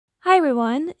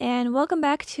everyone, and welcome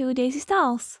back to Daisy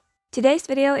Styles. Today's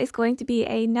video is going to be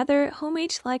another homemade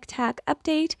Schleich Tack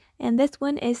update, and this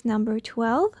one is number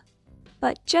 12.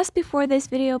 But just before this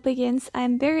video begins,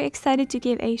 I'm very excited to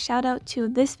give a shout out to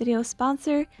this video's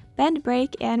sponsor, Bend,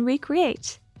 Break, and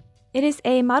Recreate. It is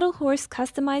a model horse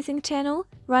customizing channel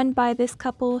run by this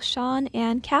couple, Sean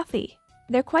and Kathy.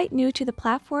 They're quite new to the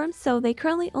platform, so they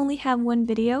currently only have one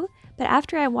video, but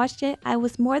after I watched it, I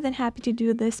was more than happy to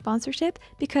do this sponsorship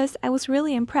because I was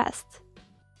really impressed.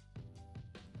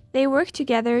 They work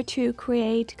together to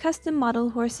create custom model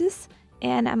horses,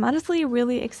 and I'm honestly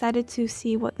really excited to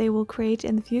see what they will create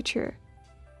in the future.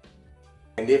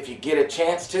 And if you get a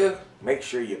chance to, make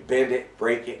sure you bend it,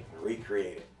 break it, and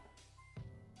recreate it.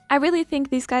 I really think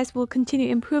these guys will continue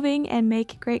improving and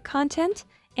make great content,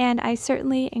 and I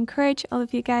certainly encourage all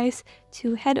of you guys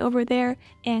to head over there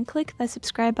and click the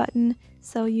subscribe button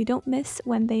so you don't miss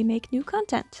when they make new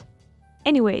content.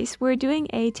 Anyways, we're doing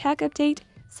a tag update,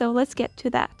 so let's get to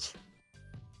that.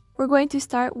 We're going to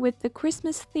start with the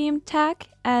Christmas themed tag,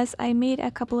 as I made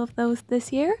a couple of those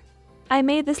this year. I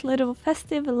made this little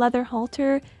festive leather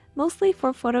halter mostly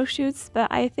for photo shoots,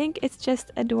 but I think it's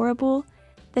just adorable.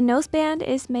 The noseband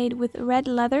is made with red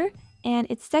leather, and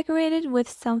it's decorated with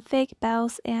some fake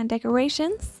bells and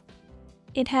decorations.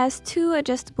 It has two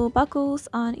adjustable buckles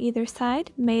on either side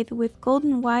made with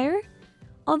golden wire,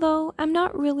 although I'm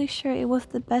not really sure it was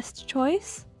the best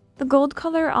choice. The gold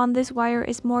color on this wire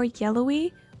is more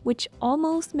yellowy, which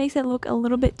almost makes it look a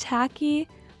little bit tacky.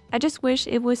 I just wish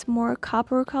it was more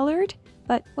copper colored,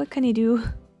 but what can you do?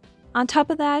 On top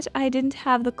of that, I didn't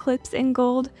have the clips in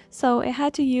gold, so I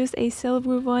had to use a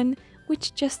silver one,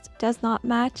 which just does not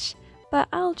match. But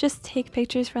I'll just take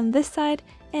pictures from this side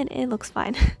and it looks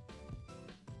fine.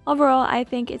 Overall, I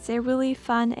think it's a really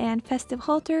fun and festive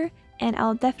halter, and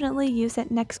I'll definitely use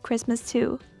it next Christmas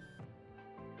too.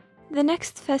 The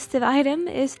next festive item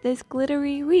is this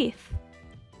glittery wreath.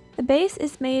 The base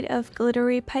is made of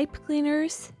glittery pipe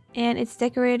cleaners, and it's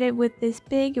decorated with this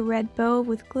big red bow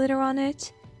with glitter on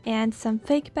it, and some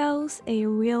fake bells, a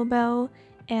real bell,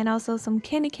 and also some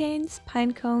candy canes,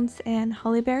 pine cones, and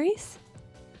holly berries.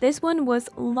 This one was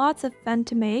lots of fun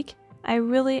to make. I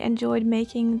really enjoyed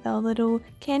making the little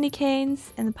candy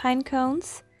canes and the pine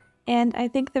cones, and I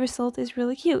think the result is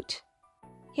really cute.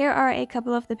 Here are a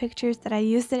couple of the pictures that I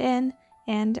used it in,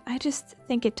 and I just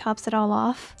think it tops it all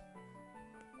off.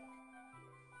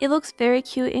 It looks very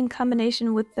cute in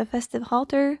combination with the festive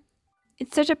halter.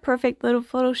 It's such a perfect little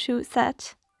photo shoot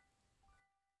set.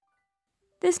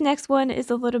 This next one is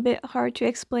a little bit hard to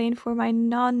explain for my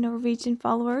non-Norwegian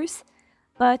followers,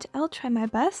 but I'll try my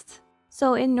best.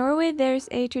 So in Norway, there's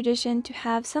a tradition to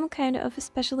have some kind of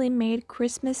specially made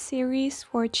Christmas series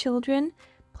for children,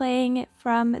 playing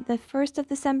from the 1st of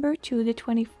December to the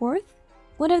 24th.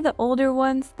 One of the older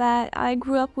ones that I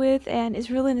grew up with and is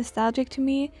really nostalgic to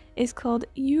me is called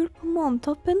Jul på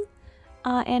Måntoppen,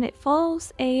 and it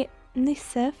follows a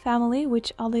Nisse family,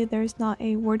 which oddly there's not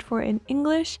a word for in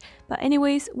English, but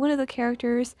anyways, one of the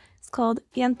characters is called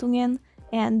Jentungen,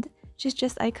 and she's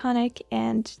just iconic,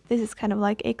 and this is kind of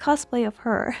like a cosplay of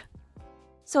her.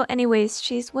 So anyways,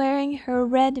 she's wearing her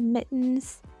red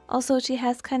mittens. Also, she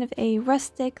has kind of a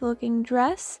rustic looking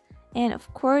dress, and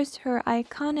of course her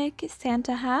iconic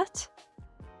Santa hat.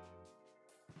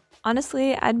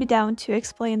 Honestly, I'd be down to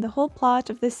explain the whole plot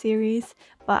of this series,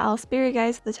 but I'll spare you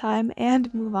guys the time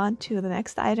and move on to the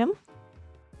next item.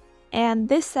 And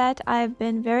this set I've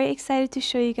been very excited to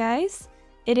show you guys.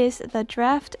 It is the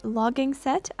draft logging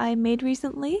set I made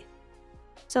recently.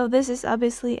 So this is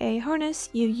obviously a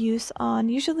harness you use on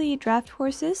usually draft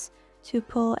horses to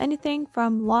pull anything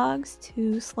from logs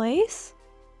to sleighs.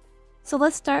 So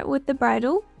let's start with the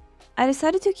bridle. I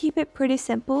decided to keep it pretty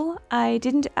simple. I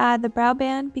didn't add the brow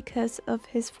band because of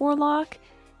his forelock,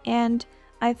 and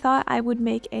I thought I would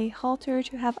make a halter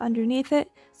to have underneath it,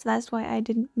 so that's why I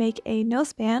didn't make a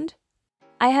noseband.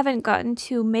 I haven't gotten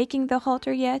to making the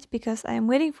halter yet because I'm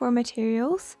waiting for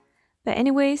materials, but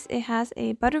anyways, it has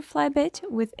a butterfly bit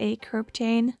with a curb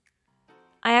chain.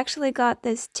 I actually got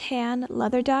this tan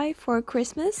leather dye for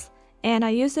Christmas, and I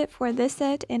used it for this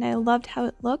set and I loved how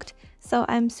it looked, so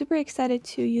I'm super excited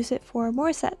to use it for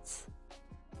more sets.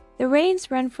 The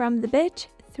reins run from the bit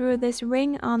through this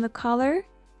ring on the collar,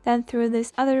 then through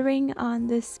this other ring on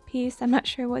this piece, I'm not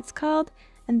sure what it's called,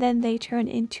 and then they turn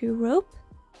into rope.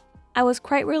 I was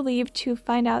quite relieved to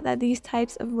find out that these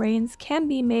types of reins can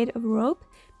be made of rope,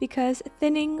 because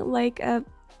thinning like a,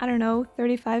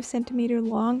 35 centimeter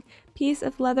long piece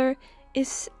of leather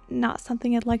is not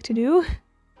something I'd like to do.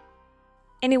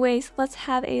 Anyways, let's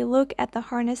have a look at the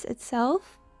harness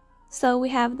itself. So we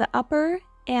have the upper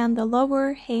and the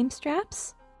lower hame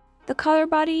straps. The collar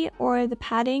body, or the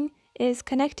padding, is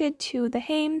connected to the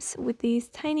hames with these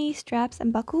tiny straps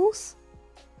and buckles.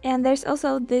 And there's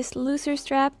also this looser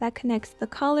strap that connects the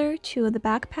collar to the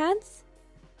back pads.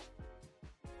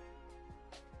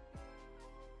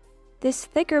 This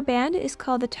thicker band is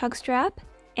called the tug strap,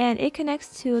 and it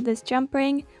connects to this jump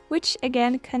ring, which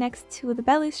again connects to the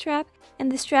belly strap,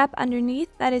 and the strap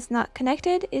underneath that is not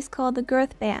connected is called the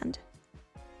girth band.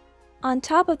 On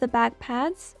top of the back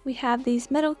pads, we have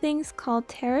these metal things called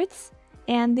turrets,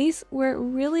 and these were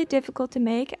really difficult to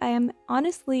make. I am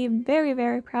honestly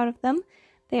very proud of them.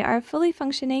 They are fully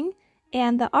functioning,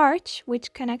 and the arch,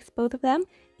 which connects both of them,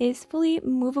 is fully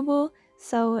movable,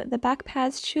 so the back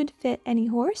pads should fit any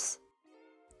horse.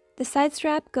 The side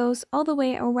strap goes all the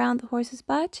way around the horse's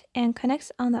butt and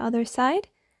connects on the other side,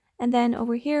 and then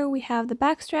over here we have the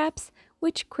back straps,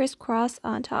 which crisscross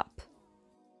on top.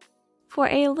 For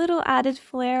a little added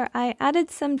flair, I added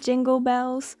some jingle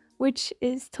bells, which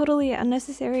is totally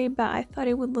unnecessary, but I thought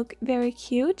it would look very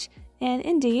cute, and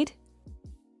indeed.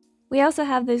 We also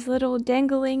have this little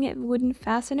dangling wooden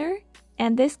fastener,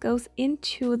 and this goes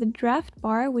into the draft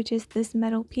bar, which is this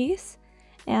metal piece,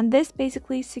 and this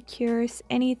basically secures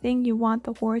anything you want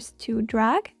the horse to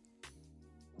drag.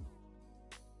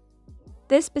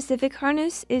 This specific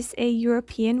harness is a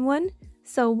European one,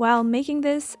 so while making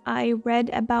this, I read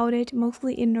about it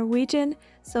mostly in Norwegian,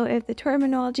 so if the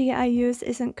terminology I use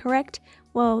isn't correct,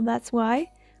 well, that's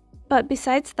why. But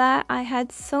besides that, I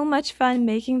had so much fun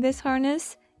making this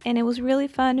harness, and it was really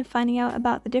fun finding out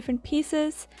about the different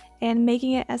pieces and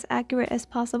making it as accurate as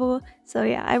possible, so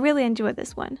yeah, I really enjoyed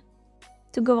this one.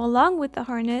 To go along with the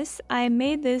harness, I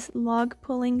made this log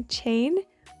pulling chain,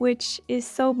 which is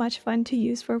so much fun to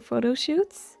use for photo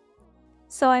shoots.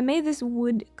 So I made this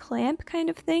wood clamp kind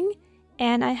of thing,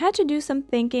 and I had to do some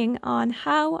thinking on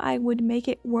how I would make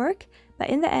it work, but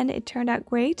in the end it turned out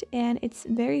great and it's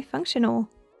very functional.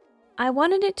 I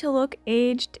wanted it to look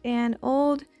aged and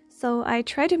old, so I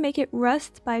tried to make it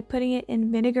rust by putting it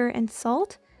in vinegar and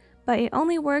salt, but it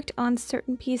only worked on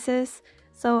certain pieces,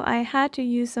 so I had to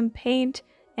use some paint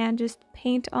and just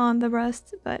paint on the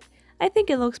rust, but I think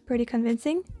it looks pretty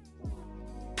convincing.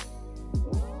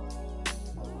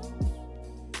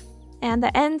 And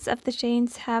the ends of the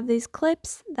chains have these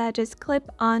clips that just clip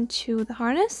onto the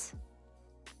harness.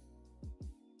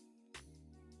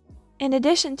 In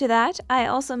addition to that, I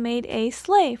also made a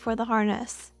sleigh for the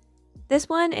harness. This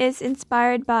one is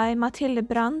inspired by Mathilde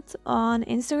Brandt on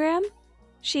Instagram.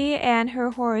 She and her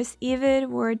horse Evid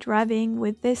were driving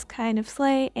with this kind of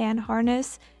sleigh and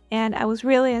harness, and I was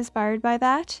really inspired by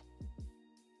that.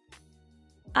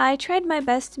 I tried my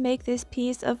best to make this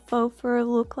piece of faux fur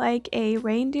look like a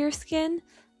reindeer skin.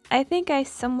 I think I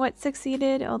somewhat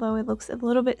succeeded, although it looks a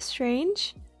little bit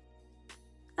strange.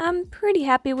 I'm pretty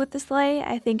happy with the sleigh.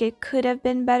 I think it could have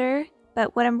been better,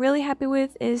 but what I'm really happy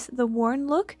with is the worn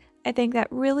look. I think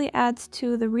that really adds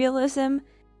to the realism.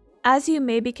 As you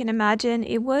maybe can imagine,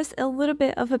 it was a little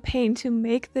bit of a pain to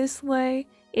make this sleigh.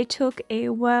 It took a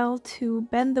while to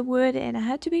bend the wood and I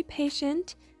had to be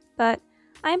patient, but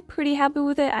I'm pretty happy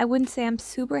with it. I wouldn't say I'm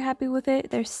super happy with it.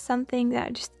 There's something that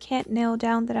I just can't nail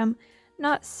down that I'm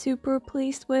not super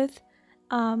pleased with.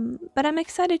 But I'm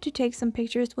excited to take some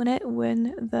pictures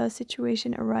when the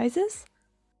situation arises.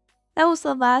 That was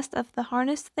the last of the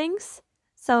harness things.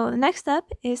 So the next up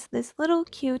is this little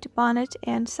cute bonnet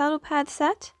and saddle pad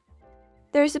set.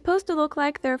 They're supposed to look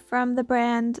like they're from the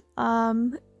brand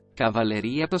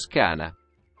Cavalleria Toscana.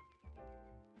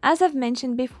 As I've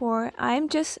mentioned before, I'm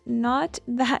just not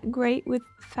that great with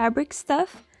fabric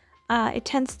stuff. It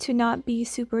tends to not be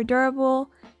super durable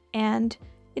and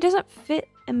it doesn't fit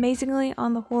amazingly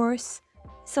on the horse.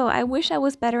 So I wish I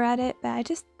was better at it, but I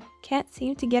just can't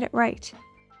seem to get it right.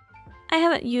 I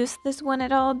haven't used this one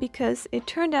at all because it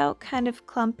turned out kind of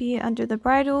clumpy under the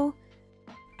bridle.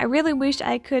 I really wish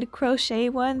I could crochet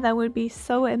one, that would be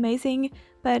so amazing,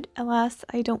 but alas,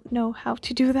 I don't know how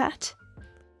to do that.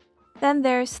 Then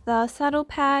there's the saddle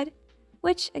pad,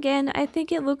 which again, I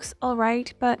think it looks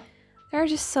alright, but there are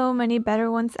just so many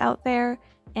better ones out there,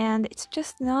 and it's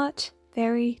just not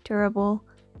very durable.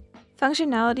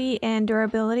 Functionality and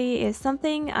durability is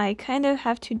something I kind of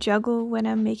have to juggle when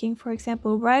I'm making, for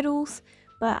example, bridles,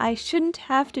 but I shouldn't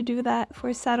have to do that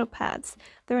for saddle pads.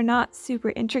 They're not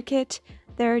super intricate,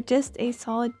 they're just a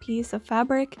solid piece of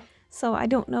fabric, so I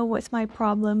don't know what's my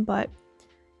problem, but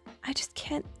I just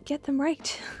can't get them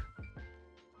right.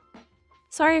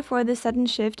 Sorry for the sudden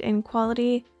shift in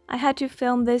quality. I had to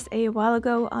film this a while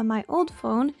ago on my old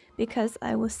phone because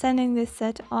I was sending this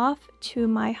set off to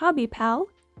my hobby pal.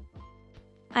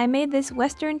 I made this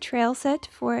Western Trail set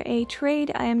for a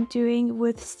trade I am doing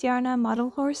with Stjarna model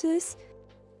horses.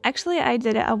 Actually, I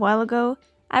did it a while ago.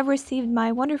 I've received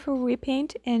my wonderful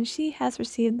repaint and she has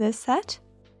received this set.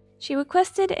 She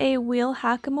requested a wheel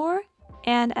hackamore,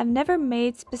 and I've never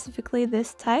made specifically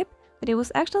this type, but it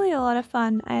was actually a lot of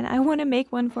fun and I want to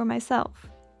make one for myself.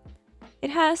 It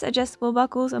has adjustable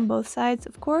buckles on both sides,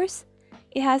 of course.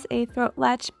 It has a throat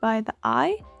latch by the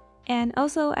eye, and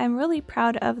also I'm really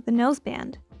proud of the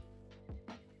noseband.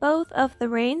 Both of the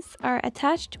reins are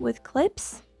attached with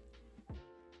clips.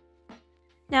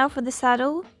 Now for the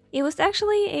saddle, it was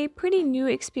actually a pretty new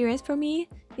experience for me.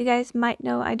 You guys might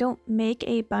know I don't make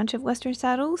a bunch of Western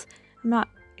saddles. I'm not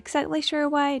exactly sure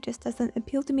why, it just doesn't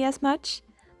appeal to me as much.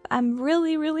 But I'm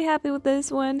really happy with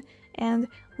this one, and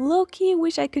low-key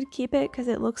wish I could keep it because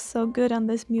it looks so good on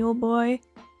this mule boy.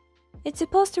 It's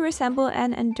supposed to resemble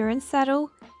an endurance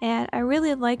saddle, and I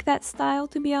really like that style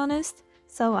to be honest,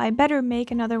 so I better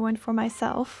make another one for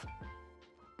myself.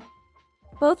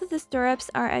 Both of the stirrups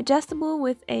are adjustable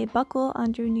with a buckle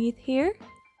underneath here.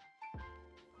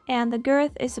 And the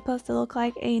girth is supposed to look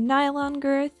like a nylon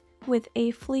girth with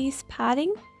a fleece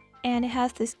padding, and it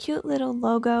has this cute little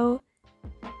logo.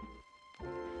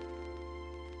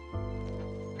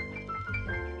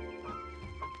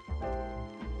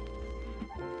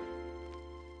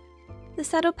 The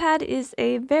saddle pad is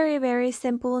a very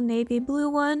simple navy blue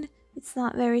one. It's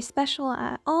not very special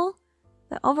at all,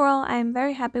 but overall I'm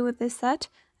very happy with this set.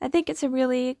 I think it's a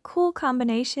really cool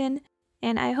combination,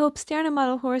 and I hope Stjarna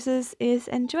Model Horses is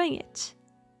enjoying it.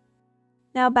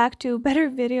 Now back to better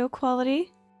video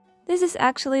quality. This is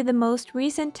actually the most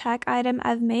recent tack item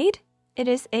I've made. It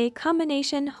is a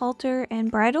combination halter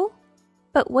and bridle.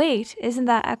 But wait, isn't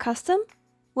that a custom?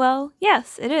 Well,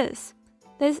 yes, it is.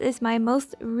 This is my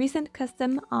most recent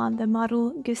custom on the model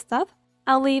Gustav.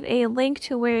 I'll leave a link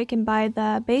to where you can buy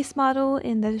the base model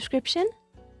in the description.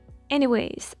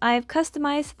 Anyways, I've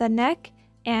customized the neck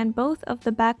and both of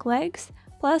the back legs,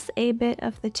 plus a bit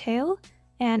of the tail,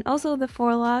 and also the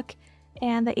forelock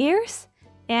and the ears.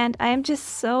 And I'm just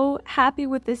so happy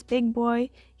with this big boy.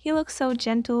 He looks so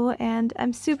gentle and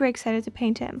I'm super excited to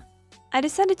paint him. I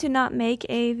decided to not make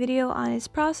a video on his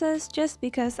process just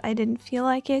because I didn't feel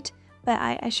like it, but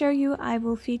I assure you I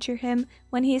will feature him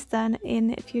when he's done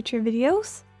in future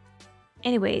videos.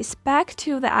 Anyways, back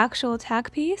to the actual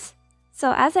tack piece.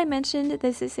 So as I mentioned,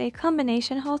 this is a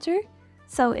combination halter.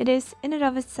 So it is in and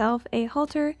of itself a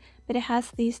halter, but it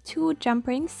has these two jump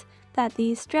rings that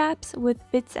the straps with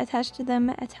bits attached to them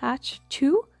attach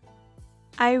to.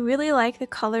 I really like the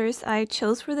colors I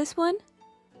chose for this one.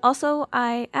 Also,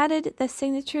 I added the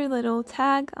signature little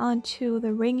tag onto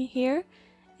the ring here,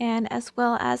 and as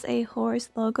well as a horse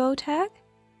logo tag.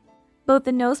 Both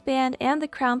the noseband and the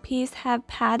crown piece have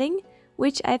padding,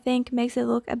 which I think makes it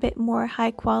look a bit more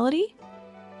high quality.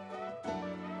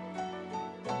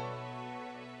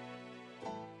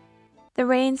 The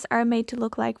reins are made to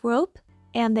look like rope,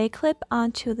 and they clip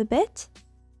onto the bit.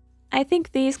 I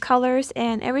think these colors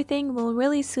and everything will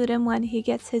really suit him when he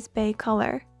gets his bay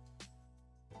color.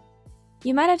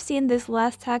 You might have seen this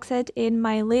last tack set in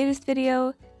my latest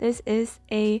video. This is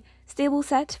a stable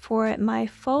set for my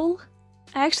foal.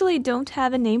 I actually don't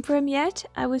have a name for him yet.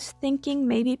 I was thinking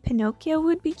maybe Pinocchio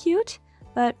would be cute,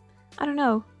 but I don't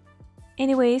know.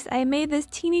 Anyways, I made this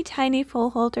teeny tiny foal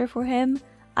halter for him.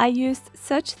 I used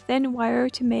such thin wire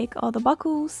to make all the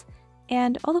buckles,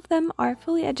 and all of them are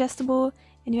fully adjustable,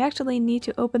 and you actually need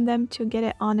to open them to get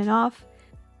it on and off.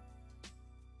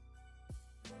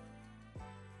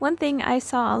 One thing I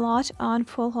saw a lot on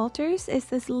foal halters is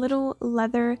this little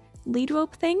leather lead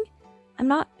rope thing. I'm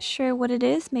not sure what it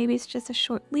is, maybe it's just a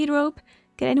short lead rope.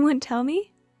 Can anyone tell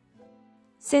me?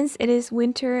 Since it is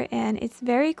winter and it's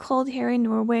very cold here in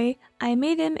Norway, I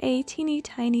made him a teeny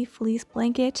tiny fleece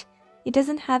blanket. It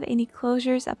doesn't have any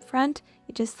closures up front,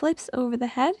 it just slips over the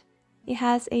head. It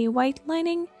has a white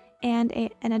lining and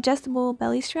an adjustable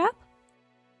belly strap.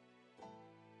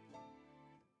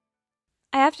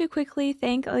 I have to quickly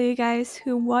thank all you guys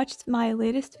who watched my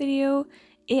latest video.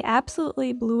 It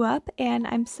absolutely blew up and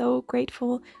I'm so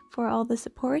grateful for all the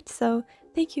support, so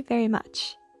thank you very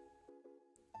much.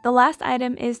 The last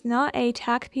item is not a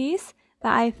tack piece,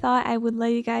 but I thought I would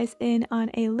let you guys in on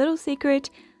a little secret.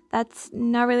 That's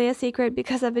not really a secret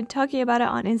because I've been talking about it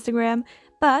on Instagram,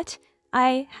 but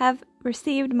I have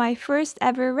received my first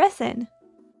ever resin.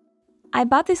 I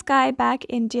bought this guy back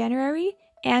in January,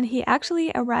 and he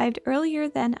actually arrived earlier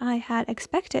than I had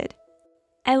expected.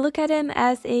 I look at him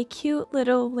as a cute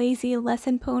little lazy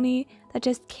lesson pony that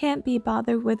just can't be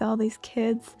bothered with all these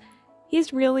kids.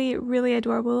 He's really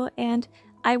adorable, and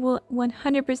I will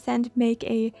 100% make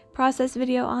a process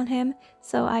video on him,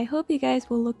 so I hope you guys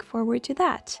will look forward to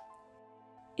that.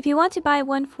 If you want to buy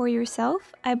one for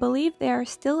yourself, I believe they are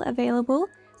still available,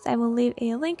 so I will leave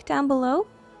a link down below.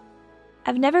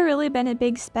 I've never really been a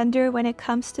big spender when it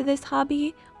comes to this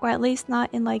hobby, or at least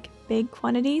not in like big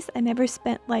quantities. I never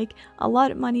spent like a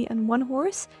lot of money on one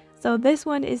horse, so this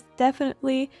one is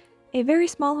definitely a very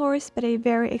small horse, but a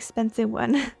very expensive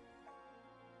one.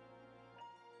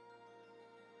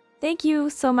 Thank you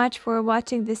so much for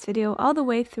watching this video all the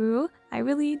way through. I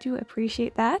really do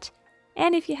appreciate that.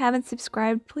 And if you haven't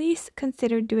subscribed, please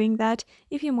consider doing that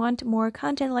if you want more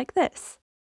content like this.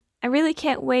 I really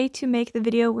can't wait to make the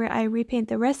video where I repaint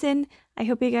the resin. I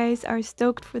hope you guys are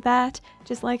stoked for that,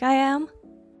 just like I am.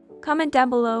 Comment down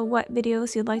below what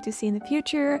videos you'd like to see in the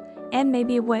future, and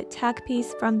maybe what tack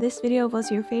piece from this video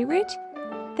was your favorite.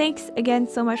 Thanks again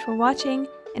so much for watching,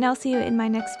 and I'll see you in my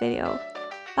next video.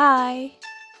 Bye!